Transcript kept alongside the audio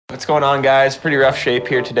What's going on, guys? Pretty rough shape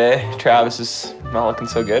here today. Travis is not looking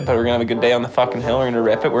so good, but we're gonna have a good day on the fucking hill. We're gonna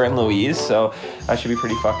rip it. We're in Louise, so that should be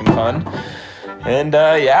pretty fucking fun. And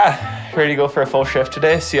yeah, ready to go for a full shift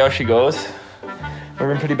today, see how she goes.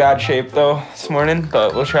 We're in pretty bad shape though this morning,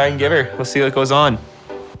 but we'll try and give her. We'll see what goes on.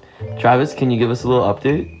 Travis, can you give us a little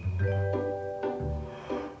update?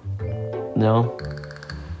 No?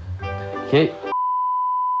 Okay.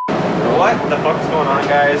 What the fuck's going on,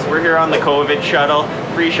 guys? We're here on the COVID shuttle,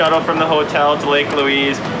 free shuttle from the hotel to Lake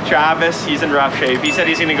Louise. Travis, he's in rough shape. He said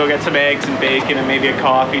he's gonna go get some eggs and bacon and maybe a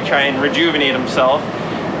coffee, try and rejuvenate himself.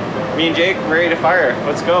 Me and Jake, we're ready to fire.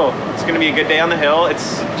 Let's go. It's gonna be a good day on the hill.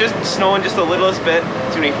 It's just snowing just the littlest bit.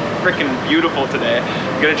 It's gonna be freaking beautiful today.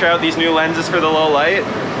 I'm gonna try out these new lenses for the low light.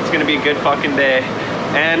 It's gonna be a good fucking day.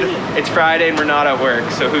 And it's Friday and we're not at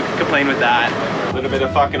work, so who can complain with that? A little bit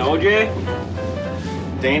of fucking OJ.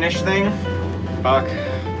 Danish thing. Fuck.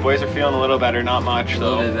 Boys are feeling a little better, not much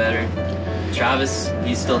though. A little bit better. Travis,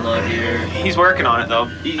 he's still not here. He's working on it though.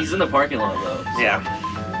 He's in the parking lot though. So. Yeah.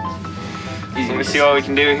 We're gonna see what we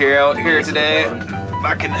can do here out here today.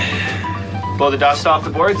 Fucking blow the dust off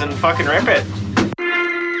the boards and fucking rip it.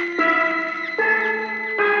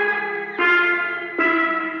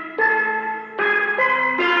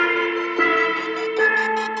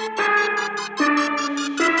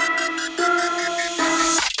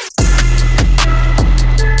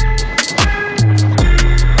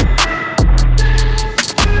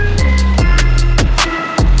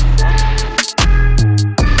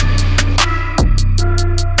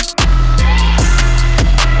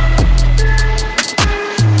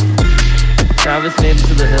 Travis made it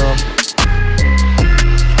to the hill.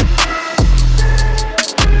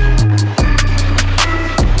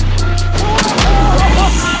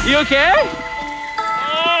 You okay?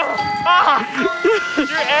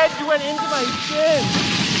 Your edge went into my shin.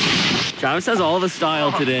 Travis has all the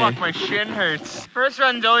style today. Fuck, my shin hurts. First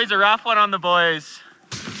run's always a rough one on the boys.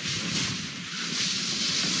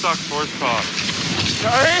 Sucks horse cock.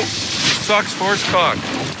 Sorry? Sucks horse cock.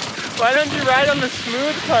 Why don't you ride on the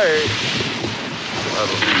smooth part? Look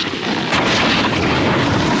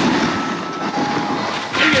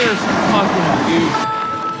at this fucking dude.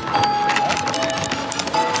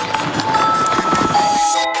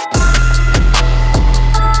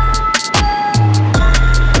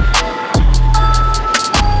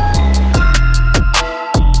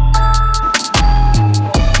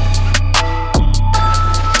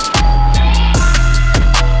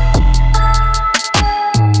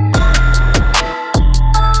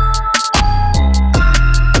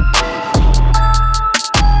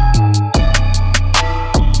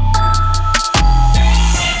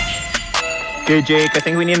 Okay, Jake, I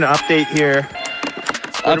think we need an update here.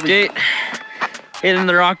 Update in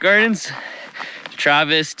the rock gardens.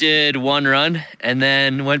 Travis did one run and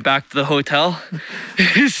then went back to the hotel.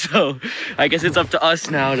 So I guess it's up to us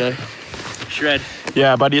now to shred.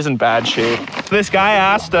 Yeah, buddy's in bad shape. This guy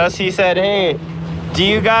asked us, he said, hey, do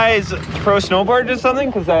you guys pro snowboard or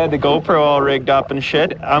something? Because I had the GoPro all rigged up and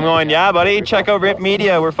shit. I'm going, yeah, buddy, check out Rip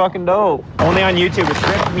Media. We're fucking dope. Only on YouTube, it's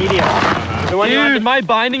Rip Media. The one Dude, my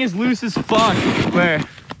binding is loose as fuck. Where?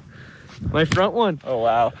 My front one. Oh,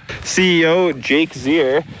 wow. CEO Jake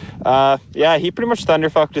Zier. Yeah, he pretty much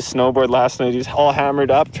thunderfucked his snowboard last night. He was all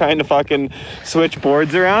hammered up trying to fucking switch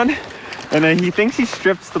boards around. And then he thinks he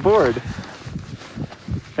strips the board.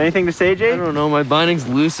 Anything to say, Jake? I don't know, my binding's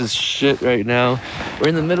loose as shit right now. We're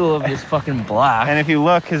in the middle of this fucking black. And if you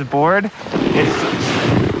look, his board,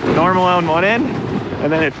 it's normal on one end,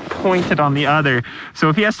 and then it's pointed on the other. So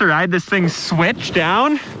if he has to ride this thing switch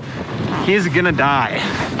down, he's gonna die.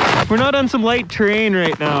 We're not on some light terrain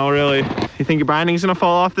right now, really. You think your binding's gonna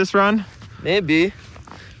fall off this run? Maybe.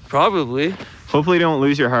 Probably. Hopefully you don't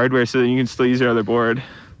lose your hardware so that you can still use your other board.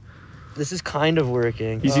 This is kind of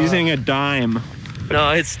working. He's using a dime.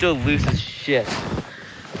 No, it's still loose as shit.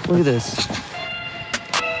 Look at this.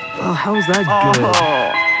 Oh, how is that good?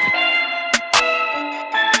 Oh.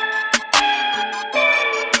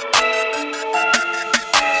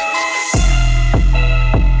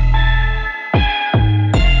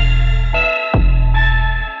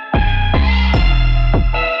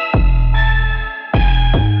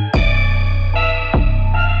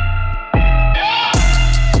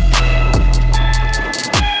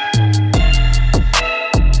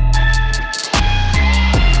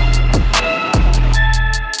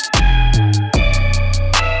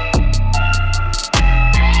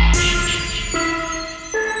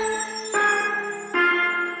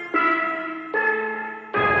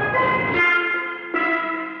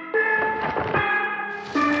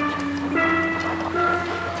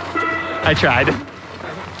 I tried.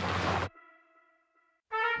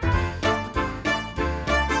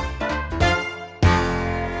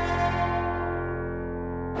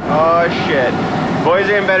 Boys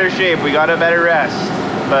are in better shape. We got a better rest.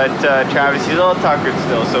 But Travis, he's a little tuckered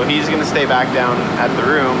still, so he's gonna stay back down at the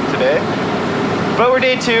room today. But we're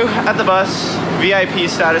day 2 at the bus. VIP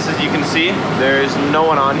status, as you can see. There's no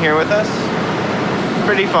one on here with us.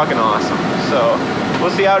 Pretty fucking awesome. So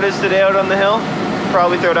we'll see how it is today out on the hill.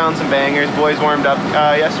 Probably throw down some bangers. Boys warmed up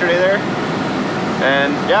yesterday there.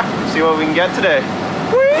 And yeah, see what we can get today.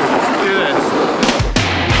 Let's do this.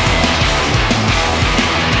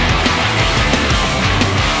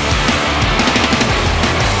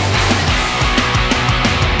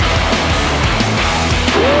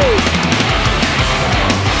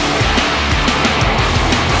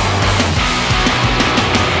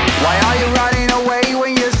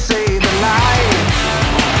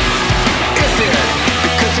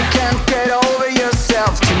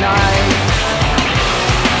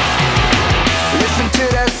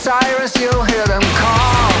 You'll hear them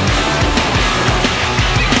call.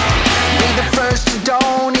 Be the first to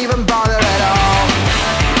don't even bother at all.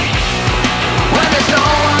 When there's no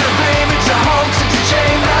one to blame, it's a hoax, it's a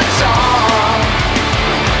shame, that's all.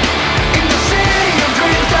 In the city of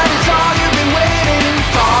dreams, that is all you've been waiting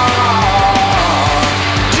for.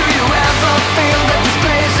 Do you ever feel that this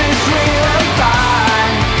place is real and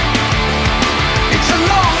fine? It's a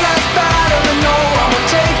long last battle and no one will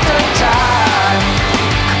take the time.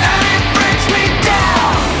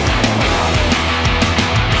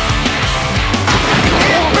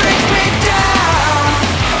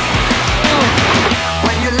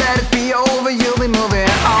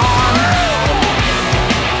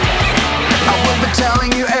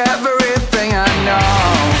 Telling you everything I know.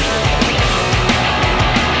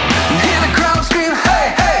 And hear the crowd scream,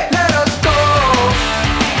 hey, hey, let us go.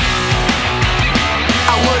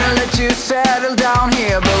 I wouldn't let you settle down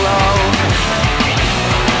here below.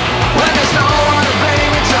 When there's no one to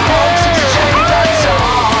blame, it's a hoax, it's a shame, that's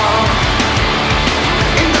all.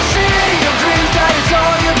 In the city of dreams, that is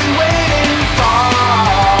all you've been waiting for.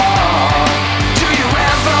 Do you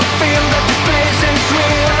ever feel that this place is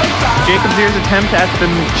real and fine? Jacob's ears attempt at the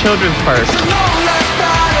children's park. It's a long last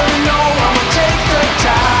battle, no one will take the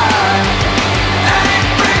time. And it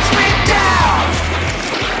brings me down.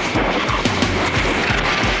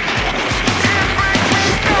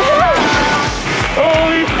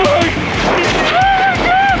 Holy fuck!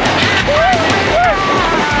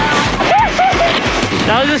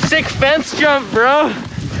 That was a sick fence jump, bro.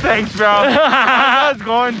 Thanks, bro. That's what I was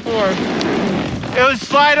going for. It was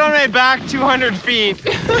slide on my back 200 feet.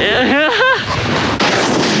 Now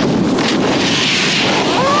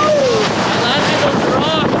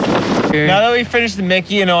that we finished the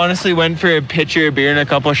Mickey and honestly went for a pitcher of beer and a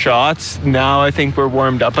couple shots, now I think we're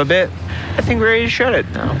warmed up a bit. I think we're ready to shred it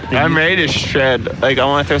now. I'm ready to shred. Like, I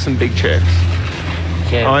want to throw some big tricks.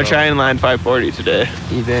 Okay, I want to try and land 540 today.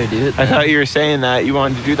 You better do it. I thought you were saying that you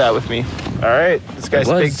wanted to do that with me. All right, this guy's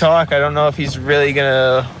big talk. I don't know if he's really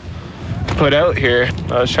gonna put out here.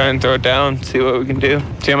 I was trying to throw it down, see what we can do.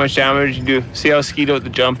 See how much damage you can do. See how skeeto the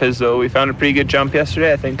jump is though. We found a pretty good jump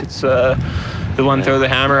yesterday. I think it's the one throw the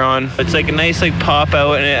hammer on. It's like a nice like pop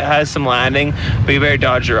out and it has some landing, but you better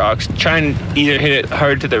dodge the rocks. Try and either hit it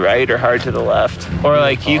hard to the right or hard to the left. Or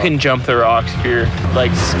like you can jump the rocks if you're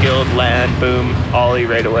like skilled, land, boom, ollie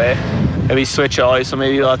right away. Maybe switch ollie, so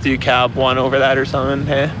maybe you'll have to do cab 1 over that or something,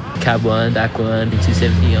 hey? Cab 1, back 1,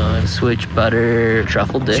 270 on, switch, butter,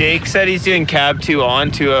 truffle dip. Jake said he's doing cab 2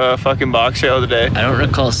 on to a fucking box rail today. I don't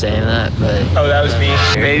recall saying that, but... Oh, that was me.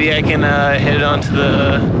 Maybe I can hit it onto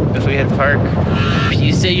the... if we hit the park.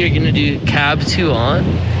 You say you're gonna do cab 2 on,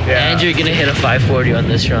 yeah, and you're gonna hit a 540 on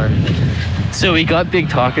this run. So we got Big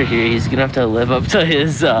Talker here. He's gonna have to live up to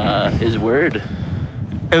his word.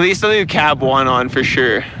 At least I'll do cab 1 on for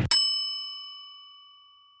sure.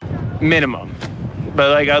 Minimum. But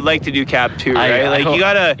like I'd like to do cab 2, right? Like you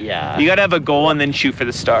gotta have a goal and then shoot for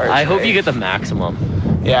the stars. I hope you get the maximum.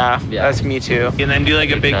 Yeah, that's me too. And then do like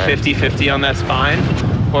a big 50-50 on that spine.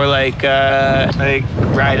 Or like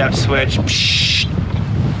ride up switch,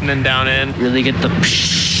 and then down in. Really get the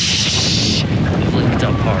lift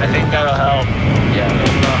up hard. I think that'll help. Yeah,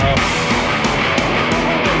 that'll help.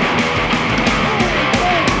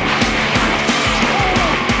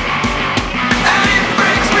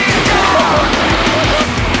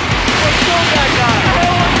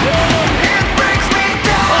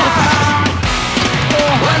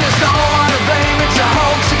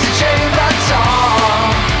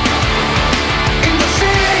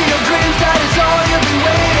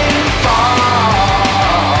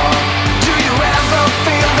 Do you ever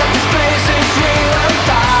feel that this place is real?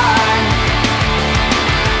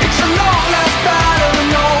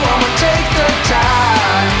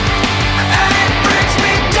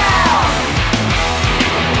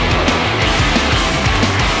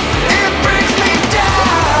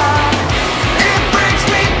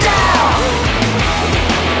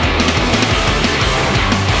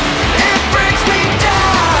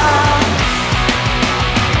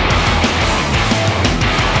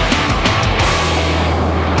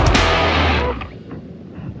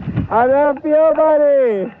 How'd that feel,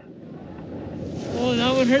 buddy? Oh,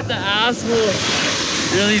 that one hurt the asshole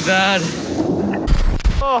really bad.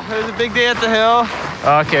 Oh, it was a big day at the hill.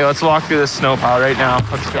 Okay, let's walk through this snow pile right now.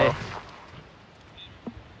 Let's go.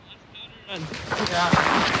 Yeah.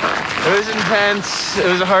 It was intense. It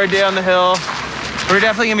was a hard day on the hill. We're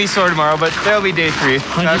definitely gonna be sore tomorrow, but that'll be day 3.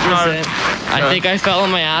 100%. I think I fell on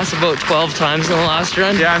my ass about 12 times in the last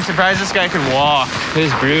run. Yeah, I'm surprised this guy can walk. It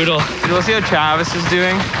was brutal. We'll see how Travis is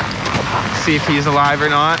doing. See if he's alive or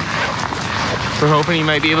not. We're hoping he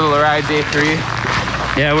might be able to ride day 3.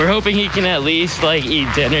 Yeah, we're hoping he can at least like eat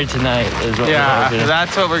dinner tonight. Is what Yeah, we're hoping.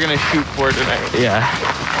 that's what we're gonna shoot for tonight. Yeah.